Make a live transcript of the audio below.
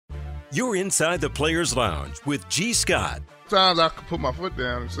You're inside the Players Lounge with G. Scott. Sometimes I can put my foot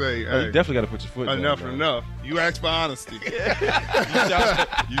down and say, hey, you definitely got to put your foot down. Enough is enough. You ask for honesty.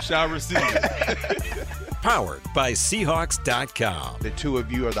 you shall receive it. Powered by Seahawks.com. The two of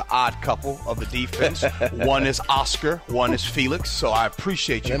you are the odd couple of the defense. One is Oscar, one is Felix. So I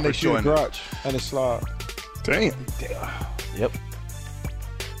appreciate you for joining. Grudge and a slide. Damn. Yep.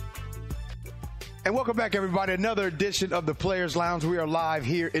 And welcome back, everybody. Another edition of the Players Lounge. We are live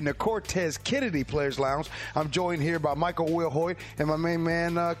here in the Cortez Kennedy Players Lounge. I'm joined here by Michael Wilhoit and my main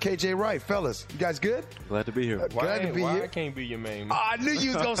man, KJ Wright. Fellas, you guys good? Glad to be here. Glad to be here. I can't be your main man? Oh, I knew you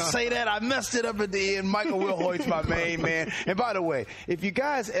was going to say that. I messed it up at the end. Michael Wilhoit's my main man. And by the way, if you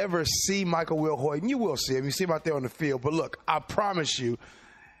guys ever see Michael Wilhoit, and you will see him, you see him out there on the field, but look, I promise you,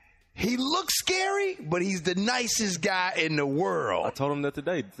 he looks scary, but he's the nicest guy in the world. I told him that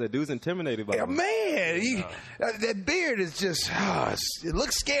today. That dude's intimidated by him. Man, that beard is just, it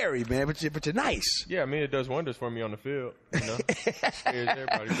looks scary, man, but you're nice. Yeah, I mean, it does wonders for me on the field, you know. Scares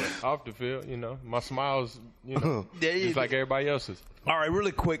everybody, but off the field, you know, my smile's, you know, just like everybody else's. All right,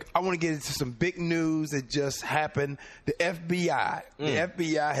 really quick, I want to get into some big news that just happened. The FBI. The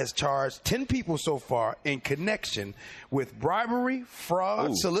FBI has charged 10 people so far in connection with bribery,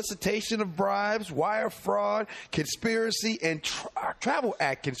 fraud, solicitation of bribes, wire fraud, conspiracy, and Travel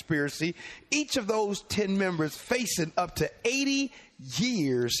Act conspiracy. Each of those 10 members facing up to 80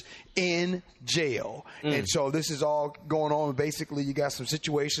 years in jail. And so this is all going on. Basically, you got some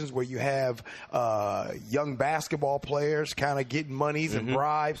situations where you have young basketball players kind of getting monies and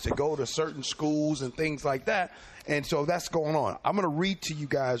bribes to go to certain schools and things like that. And so that's going on. I'm going to read to you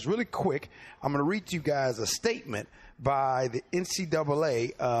guys really quick. I'm going to read to you guys a statement by the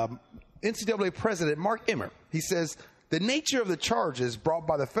NCAA, NCAA President Mark Emmert. He says, the nature of the charges brought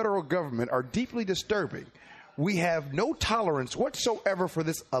by the federal government are deeply disturbing. We have no tolerance whatsoever for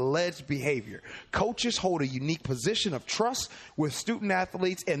this alleged behavior. Coaches hold a unique position of trust with student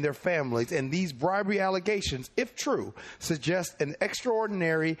athletes and their families, and these bribery allegations, if true, suggest an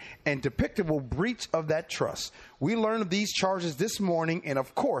extraordinary and depictable breach of that trust. We learned of these charges this morning and,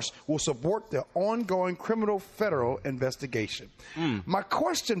 of course, will support the ongoing criminal federal investigation. My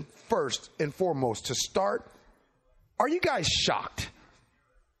question first and foremost to start, are you guys shocked?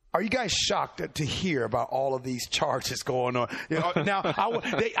 Are you guys shocked to hear about all of these charges going on? You know, now,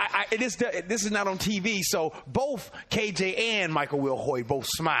 this is not on TV, so both KJ and Michael Wilhoit both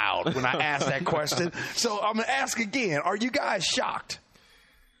smiled when I asked that question. So I'm going to ask again, are you guys shocked?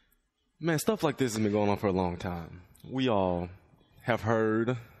 Man, stuff like this has been going on for a long time. We all have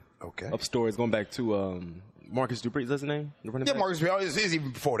heard of stories going back to Marcus Dupree, is that his name? Yeah, Marcus Dupree. It's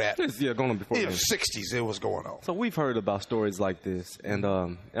even before that. Yeah, going on before that. In the 60s, it was going on. So we've heard about stories like this, and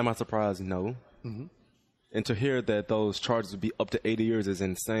am I surprised? No. And to hear that those charges would be up to 80 years is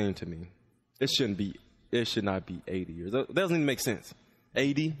insane to me. It should not be 80 years. That doesn't even make sense.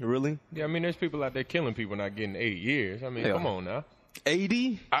 80, really? Yeah, I mean, there's people out there killing people not getting 80 years. I mean, come on now.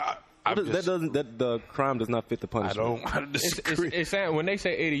 80? The crime does not fit the punishment. I don't disagree. It's when they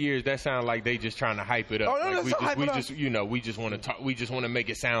say 80 years, that sounds like they just trying to hype it up. We just want to talk. We just want to make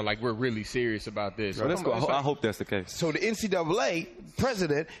it sound like we're really serious about this. Well, that's cool. I hope that's the case. So the NCAA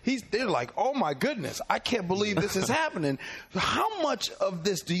president, they're like, oh my goodness, I can't believe this is happening. How much of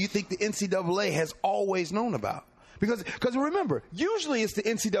this do you think the NCAA has always known about? Because remember, usually it's the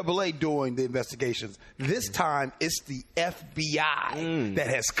NCAA doing the investigations. This time it's the FBI that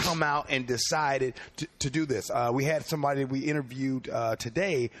has come out and decided to do this. We had somebody we interviewed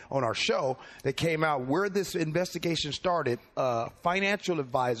today on our show that came out where this investigation started. A financial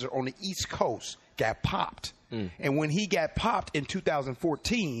advisor on the East Coast got popped. And when he got popped in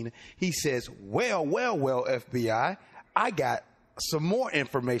 2014, he says, well, FBI, I got some more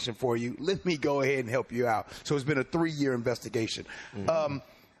information for you. Let me go ahead and help you out. So it's been a 3-year investigation.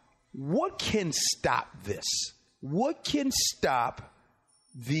 What can stop this? What can stop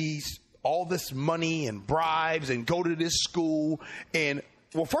all this money and bribes and go to this school? And,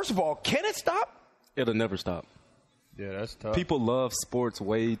 well, first of all, can it stop? It'll never stop. Yeah, that's tough. People love sports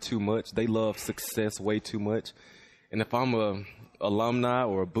way too much. They love success way too much. And if I'm a alumni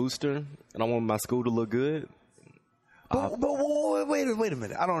or a booster and I want my school to look good, but wait a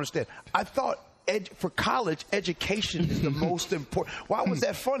minute. I don't understand. I thought for college, education is the most important. Why was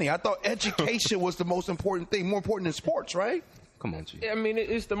that funny? I thought education was the most important thing, more important than sports, right? Come on, G. I mean,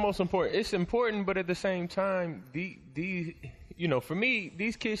 it's the most important. It's important, but at the same time, for me,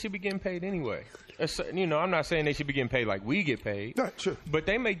 these kids should be getting paid anyway. I'm not saying they should be getting paid like we get paid. Right, sure. But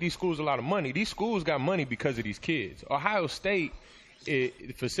they make these schools a lot of money. These schools got money because of these kids. Ohio State,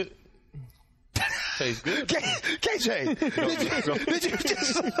 tastes good. KJ, did you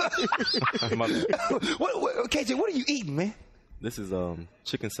just? KJ, what are you eating, man? This is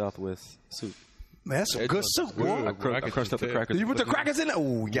chicken Southwest soup. Man, that's some good soup, boy. I crushed up the crackers. Did you put the crackers in there?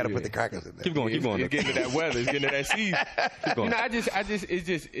 Oh, you got to put the crackers in there. Keep going. It's getting to that weather. It's getting to that season. Keep going.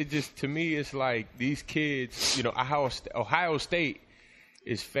 It just to me, it's like these kids. Ohio State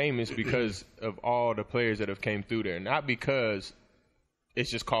is famous because of all the players that have came through there, not because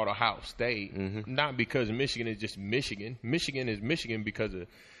it's just called Ohio State, not because Michigan is just Michigan. Michigan is Michigan because of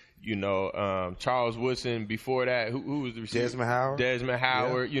Charles Woodson. Before that, who was the receiver? Desmond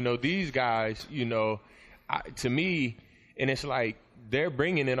Howard. Yeah. These guys, to me, and it's like they're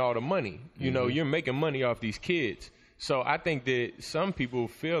bringing in all the money. You're making money off these kids. So I think that some people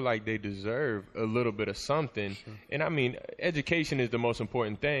feel like they deserve a little bit of something. Sure. And, I mean, education is the most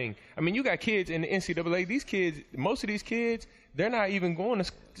important thing. I mean, you got kids in the NCAA. These kids, most of these kids, they're not even going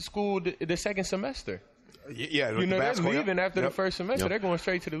to school the second semester. Yeah, they're leaving after the first semester. They're going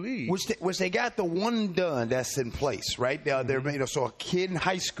straight to the league. Which they got the one and done that's in place, right? So a kid in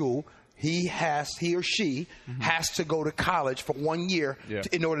high school, he or she has to go to college for 1 year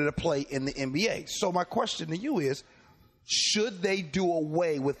in order to play in the NBA. So my question to you is, should they do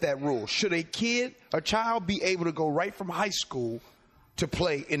away with that rule? Should a child be able to go right from high school to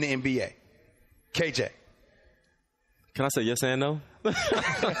play in the NBA? KJ. Can I say yes and no?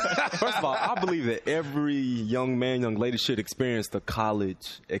 First of all, I believe that every young man, young lady should experience the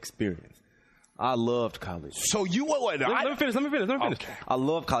college experience. I loved college. So you what? Let me finish. Okay. I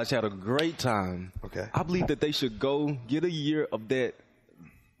loved college. Had a great time. Okay. I believe that they should go get a year of that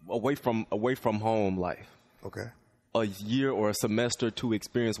away from home life. Okay. A year or a semester to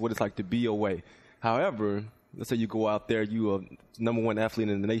experience what it's like to be away. However, let's say you go out there, you are number one athlete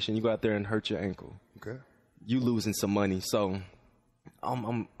in the nation. You go out there and hurt your ankle. Okay. You losing some money. So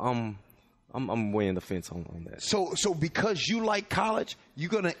I'm weighing the fence on that. So because you like college,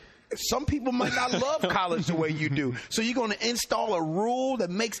 some people might not love college the way you do. So you're going to install a rule that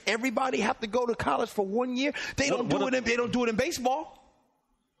makes everybody have to go to college for 1 year? They don't do it in baseball.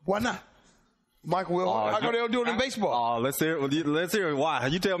 Why not? Michael, how come they don't do it in baseball? Let's hear it. Why?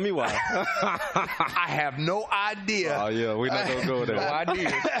 You tell me why. I have no idea. Oh yeah, we're not gonna go there. No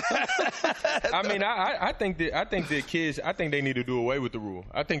idea. I mean, I think that kids, I think they need to do away with the rule.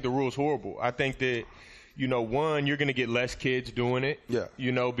 I think the rule's horrible. I think that, one, you're gonna get less kids doing it. Yeah.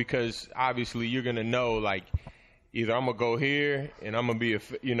 Because obviously you're gonna know, like, either I'm gonna go here and I'm gonna be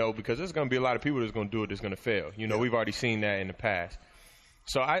because there's gonna be a lot of people that's gonna do it that's gonna fail. We've already seen that in the past.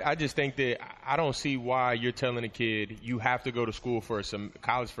 So I just think that I don't see why you're telling a kid you have to go to school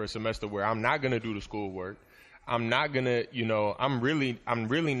college for a semester where I'm not going to do the schoolwork. I'm not going to, I'm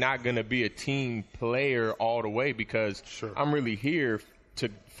really not going to be a team player all the way because I'm really here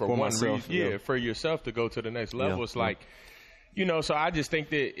for one myself, reason. Yeah, for yourself to go to the next level. It's like, so I just think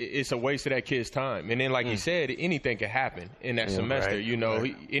that it's a waste of that kid's time. And then, like you said, anything can happen in that semester.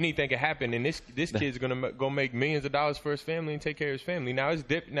 Right, anything can happen, and this kid's gonna go make millions of dollars for his family and take care of his family. Now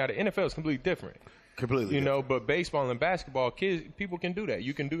Now the NFL is completely different. But baseball and basketball, people can do that.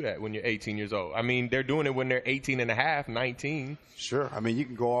 You can do that when you're 18 years old. I mean, they're doing it when they're 18 and a half, 19. Sure. I mean, you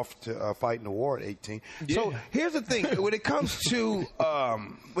can go off to fight in the war at 18. Yeah. So here's the thing: when it comes to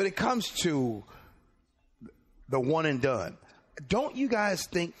the one and done. Don't you guys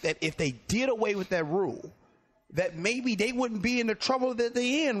think that if they did away with that rule, that maybe they wouldn't be in the trouble that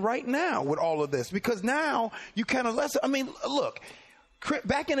they're in right now with all of this? Because now you kind of look,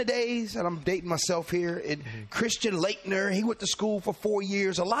 back in the days, and I'm dating myself here, Christian Laettner, he went to school for 4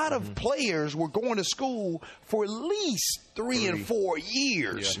 years. A lot of players were going to school for at least 3 and 4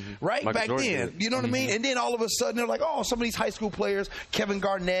 years, right? Michael back Jordan then. did. You know what I mean? And then all of a sudden, they're like, some of these high school players, Kevin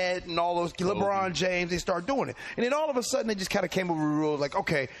Garnett and all those, LeBron James, they start doing it. And then all of a sudden, they just kind of came up with a rule like,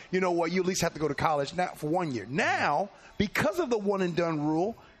 okay, you know what, you at least have to go to college now for 1 year. Now, because of the one and done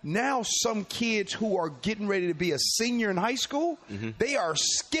rule, now some kids who are getting ready to be a senior in high school, they are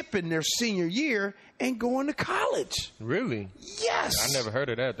skipping their senior year and going to college. Really? Yes. I never heard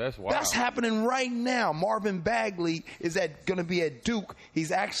of that. That's wild. That's happening right now. Marvin Bagley is going to be at Duke.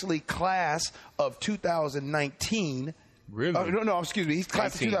 He's actually class of 2019. Really? No, excuse me. He's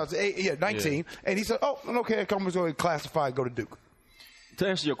class 19. of 2008. Yeah, 19. Yeah. And he said, okay, I'm going to classify and go to Duke. To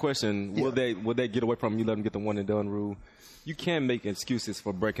answer your question, will they get away from you let them get the one and done rule? You can't make excuses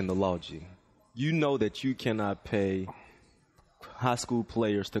for breaking the law, G. You know that you cannot pay high school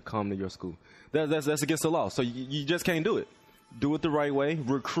players to come to your school. That's against the law. So you just can't do it. Do it the right way.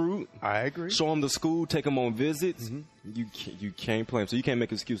 Recruit. I agree. Show them the school. Take them on visits. You can't play them. So you can't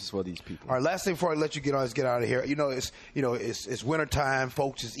make excuses for these people. All right, last thing before I let you get on is get out of here. It's wintertime.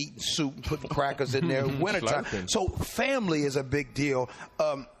 Folks is eating soup and putting crackers in there. Wintertime. So family is a big deal.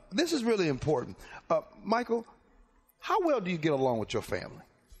 This is really important. Michael, how well do you get along with your family?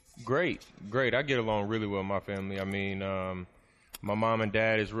 Great. I get along really well with my family. I mean, my mom and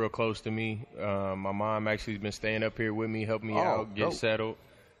dad is real close to me. My mom actually has been staying up here with me, helping me out, get settled.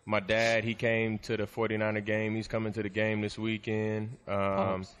 My dad, he came to the 49er game. He's coming to the game this weekend.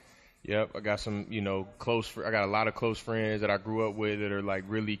 Yep, I got some, I got a lot of close friends that I grew up with that are like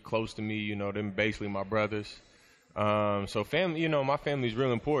really close to me. Them basically my brothers. So family, my family's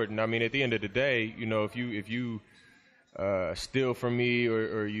real important. I mean, at the end of the day, if you steal from me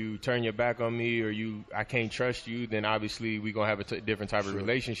or you turn your back on me or I can't trust you, then obviously we're going to have a different type of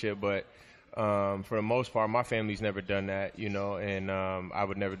relationship. But for the most part, my family's never done that, and I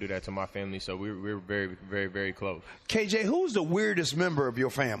would never do that to my family. So we're very, very, very close. KJ, who's the weirdest member of your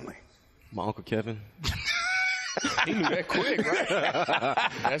family? My Uncle Kevin. He knew that quick,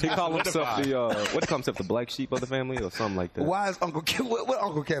 right? He called himself the black sheep of the family or something like that. Why is Uncle Kevin? What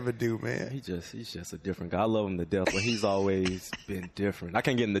Uncle Kevin do, man? He's just a different guy. I love him to death, but he's always been different. I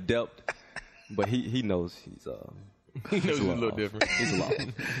can't get in the depth, but he knows he's he's a little different. He's a lot.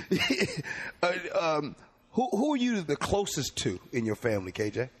 Who are you the closest to in your family,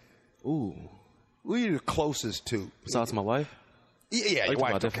 KJ? Ooh, who are you the closest to besides my wife? Yeah, your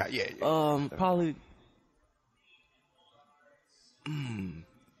wife. Yeah.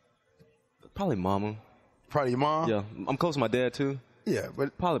 Probably mama. Probably your mom? Yeah. I'm close to my dad, too. Yeah,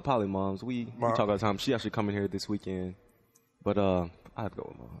 but... Probably moms. We talk all the time. She actually coming here this weekend. But I have to go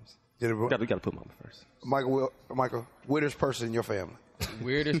with moms. We got to put mama first. Michael, weirdest person in your family?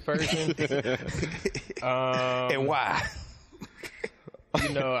 Weirdest person? And why?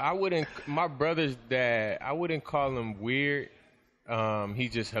 My brother's dad, I wouldn't call him weird.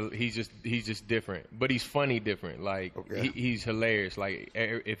 He's just different, but he's funny different. Like he's hilarious. Like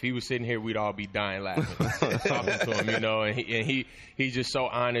if he was sitting here, we'd all be dying laughing talking to him, and he's just so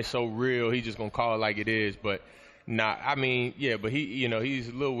honest, so real. He's just gonna call it like it is. But but he's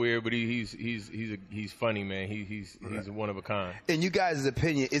a little weird, but he's funny, man. He's one of a kind. In you guys'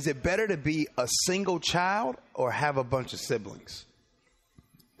 opinion, is it better to be a single child or have a bunch of siblings?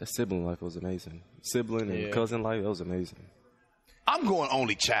 The sibling life was amazing. Sibling and cousin life, that was amazing. I'm going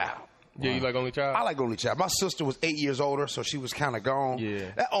only child. Yeah, you like only child? I like only child. My sister was 8 years older, so she was kind of gone. Yeah.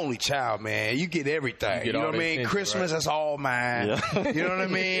 That only child, man, you get everything. You know what I mean? Christmas, right? That's all mine. Yeah. You know what I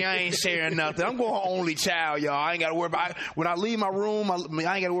mean? I ain't sharing nothing. I'm going only child, y'all. I ain't got to worry about when I leave my room. I ain't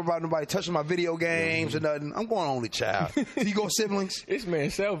got to worry about nobody touching my video games or nothing. I'm going only child. You go siblings? This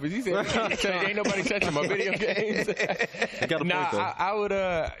man selfish. He said, ain't nobody touching my video games. I would,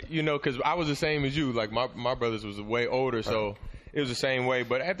 because I was the same as you. Like my brothers was way older, so. It was the same way,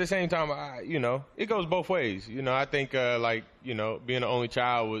 but at the same time, it goes both ways. I think, being an only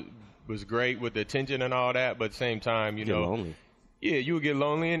child was great with the attention and all that, but at the same time, lonely. Yeah, you would get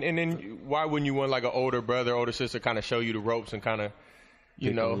lonely, and then why wouldn't you want like an older brother, older sister, kind of show you the ropes and kind of,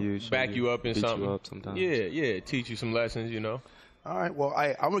 back you up in something? You up sometimes. Yeah, teach you some lessons, All right, well,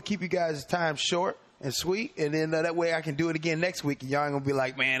 I'm gonna keep you guys' time short and sweet, and then that way I can do it again next week, and y'all ain't gonna be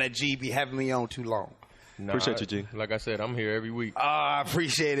like, man, that G be having me on too long. Nah, appreciate you, G. Like I said, I'm here every week. I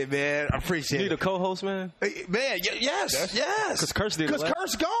appreciate it, man. I appreciate it. You need a co-host, man? Man, yes. Because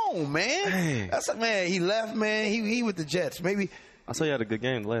Kurt's gone, man. That's man. He left, man. He with the Jets. Maybe. I saw you had a good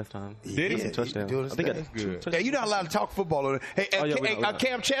game the last time. Did he? Some touchdowns. I think that's good. Hey, you're not allowed to talk football. Hey,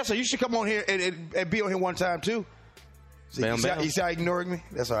 Cam Chancellor, you should come on here and be on here one time, too. You see how ignoring me?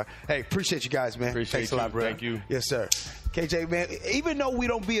 That's all right. Hey, appreciate you guys, man. Thanks a lot, bro. Thank you. Yes, sir. KJ, man, even though we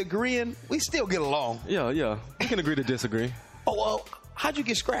don't be agreeing, we still get along. Yeah. We can agree to disagree. Oh, well, how'd you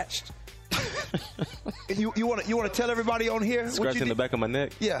get scratched? you want to tell everybody on here? Scratch in the back of my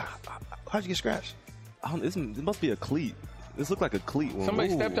neck? Yeah. How'd you get scratched? It must be a cleat. This looked like a cleat one. Somebody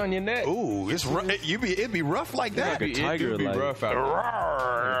stepped on your neck. Ooh, it'd be rough like that. Like a tiger. It'd be rough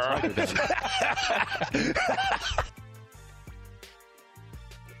out there.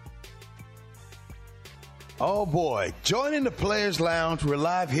 Oh, boy. Joining the Players Lounge, we're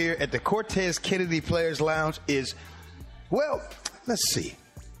live here at the Cortez Kennedy Players Lounge is, well, let's see.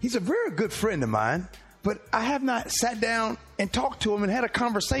 He's a very good friend of mine, but I have not sat down and talked to him and had a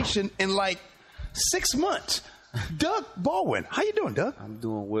conversation in like 6 months. Doug Baldwin. How you doing, Doug? I'm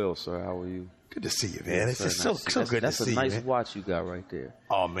doing well, sir. How are you? Good to see you, man. It's just so good to see you. That's a nice watch you got right there.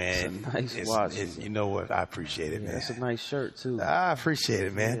 Oh, man. It's a nice watch. You know what? I appreciate it, man. That's a nice shirt, too. I appreciate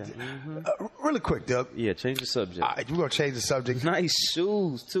it, man. Yeah. really quick, Doug. Yeah, change the subject. All right, we're going to change the subject. Nice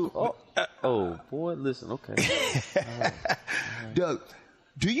shoes, too. Oh, boy, listen, okay. Doug,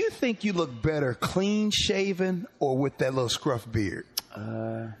 do you think you look better clean shaven or with that little scruff beard?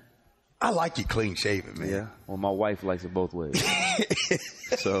 I like you clean shaven, man. Yeah, well, my wife likes it both ways.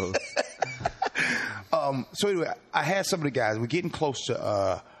 So anyway, I had some of the guys. We're getting close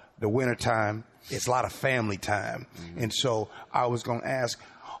to the winter time. It's a lot of family time. And so I was going to ask,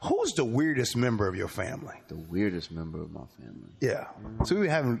 who's the weirdest member of your family? the weirdest member of my family. Yeah. So we were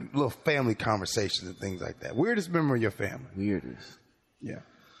having little family conversations and things like that. Weirdest member of your family? Weirdest. Yeah.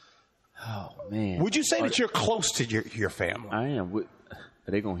 Oh, man. Would you say that you're close to your family? I am.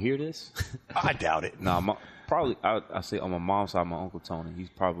 Are they going to hear this? I doubt it. Nah, probably, I say on my mom's side, my Uncle Tony, he's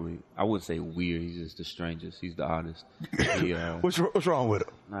probably, I wouldn't say weird, he's just the strangest. He's the oddest. What's wrong with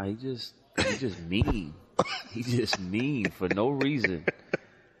him? Nah, he's just mean. He's just mean for no reason.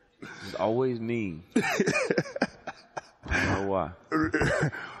 He's always mean. I don't know why.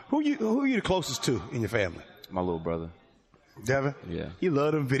 Who are you the closest to in your family? My little brother. Devin? Yeah. You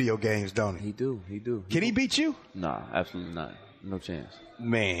love them video games, don't he? He do. Can he beat you? Nah, absolutely not. No chance.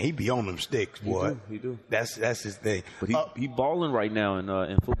 Man, he be on them sticks, boy. He do. That's his thing. But he balling right now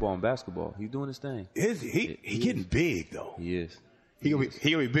in football and basketball. He's doing his thing. He getting big though. He is. He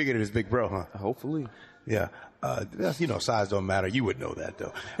gonna be bigger than his big bro, huh? Hopefully. Yeah. That's, size don't matter. You would know that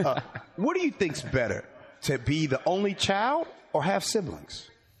though. What do you think's better, to be the only child or have siblings?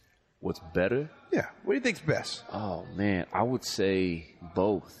 What's better? Yeah. What do you think's best? Oh man, I would say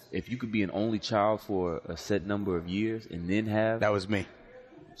both. If you could be an only child for a set number of years and then have That was me.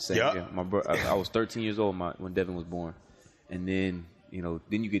 same Yep. here. My bro, I was 13 years old when Devin was born, and then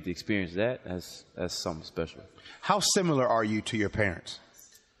then you get to experience that. That's something special. How similar are you to your parents?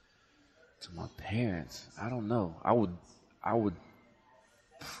 To my parents, I don't know. I would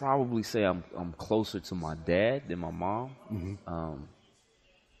probably say I'm closer to my dad than my mom. Mm-hmm.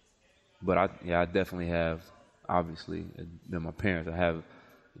 But I definitely have, obviously, than my parents. I have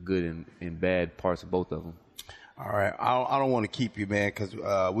good and bad parts of both of them. All right. I don't want to keep you, man, because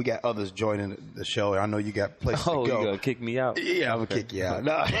we got others joining the show. I know you got places to go. You gonna kick me out? Yeah, I'm going to kick you out.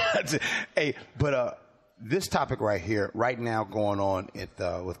 No, hey, but this topic right here, right now going on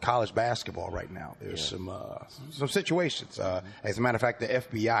with college basketball right now, there's some situations. As a matter of fact, the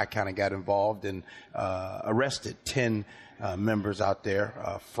FBI kind of got involved and arrested 10 members out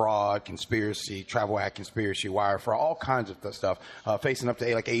there, fraud, conspiracy, travel act conspiracy, wire fraud, all kinds of stuff, facing up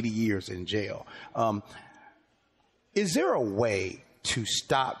to like 80 years in jail. Is there a way to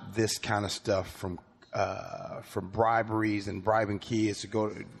stop this kind of stuff from briberies and bribing kids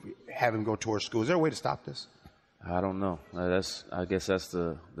to have them go towards school? Is there a way to stop this? I don't know. I guess that's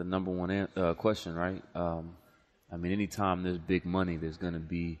the number one question, right? I mean, anytime there's big money, there's going to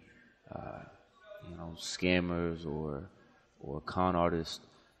be, scammers or con artists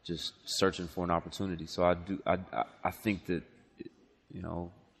just searching for an opportunity. So I think that,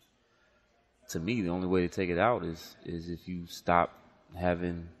 to me, the only way to take it out is if you stop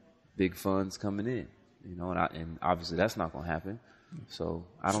having big funds coming in, and obviously that's not going to happen. So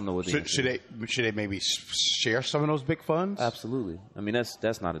I don't know what should they maybe share some of those big funds? Absolutely. I mean,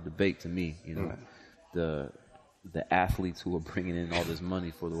 that's not a debate to me. The athletes who are bringing in all this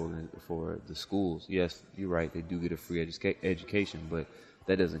money for the schools. Yes, you're right. They do get a free education, but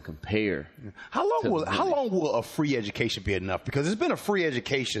that doesn't compare. How long will a free education be enough? Because it's been a free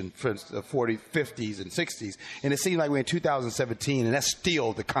education since the 40s, 50s, and 60s, and it seems like we're in 2017, and that's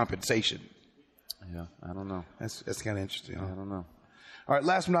still the compensation. Yeah, I don't know. That's kind of interesting. Huh? I don't know. All right,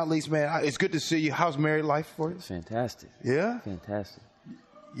 last but not least, man, it's good to see you. How's married life for you? Fantastic. Yeah? Fantastic.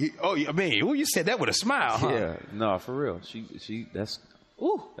 You said that with a smile, huh? Yeah, no, for real.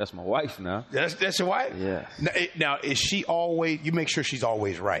 That's my wife now. That's your wife? Yeah. Now, is she always, you make sure she's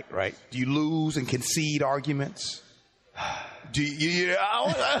always right? Do you lose and concede arguments? Do you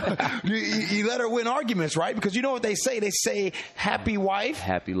let her win arguments, right? Because you know what they say? They say, happy wife.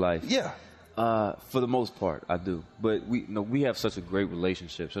 Happy life. Yeah. For the most part, I do. But we have such a great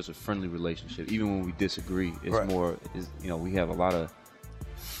relationship, such a friendly relationship. Even when we disagree, it's right. more, we have a lot of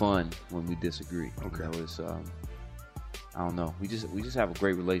fun when we disagree. Okay. It's, I don't know. We just have a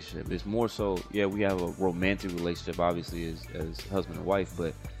great relationship. It's more so, yeah, we have a romantic relationship, obviously, as husband and wife,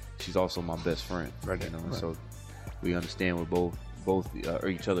 but she's also my best friend. Right. And so we understand where both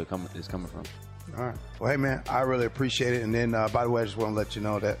each other is coming from. All right. Well, hey, man, I really appreciate it. And then, by the way, I just want to let you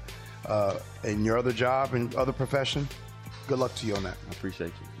know that in your other job and other profession, good luck to you on that. I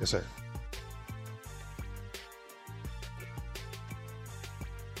appreciate you. Yes, sir.